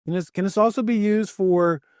Can this also be used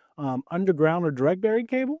for underground or direct buried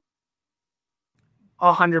cable?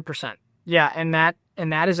 100%. Yeah, and that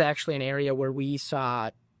is actually an area where we saw,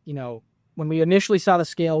 when we initially saw the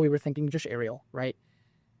scale, we were thinking just aerial, right?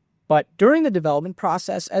 But during the development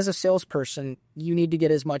process, as a salesperson, you need to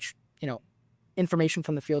get as much, information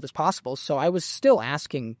from the field as possible. So I was still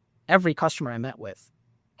asking every customer I met with,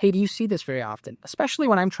 hey, do you see this very often? Especially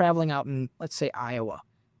when I'm traveling out in, let's say, Iowa,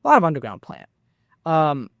 a lot of underground plant.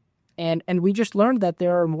 Um, and we just learned that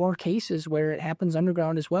there are more cases where it happens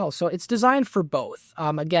underground as well. So it's designed for both.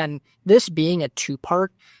 Again, this being a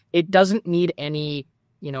two-part, it doesn't need any,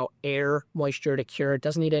 air moisture to cure. It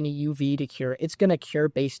doesn't need any UV to cure. It's going to cure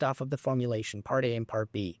based off of the formulation, part A and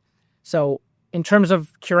part B. So in terms of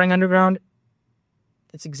curing underground,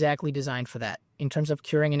 it's exactly designed for that. In terms of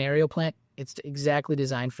curing an aerial plant, it's exactly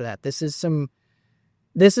designed for that. This is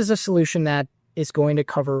a solution that is going to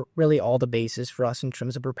cover really all the bases for us in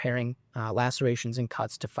terms of repairing lacerations and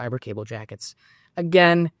cuts to fiber cable jackets.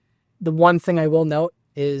 Again, the one thing I will note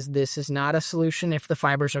is this is not a solution if the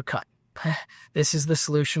fibers are cut. This is the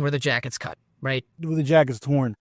solution where the jacket's cut, right? Where the jacket's torn.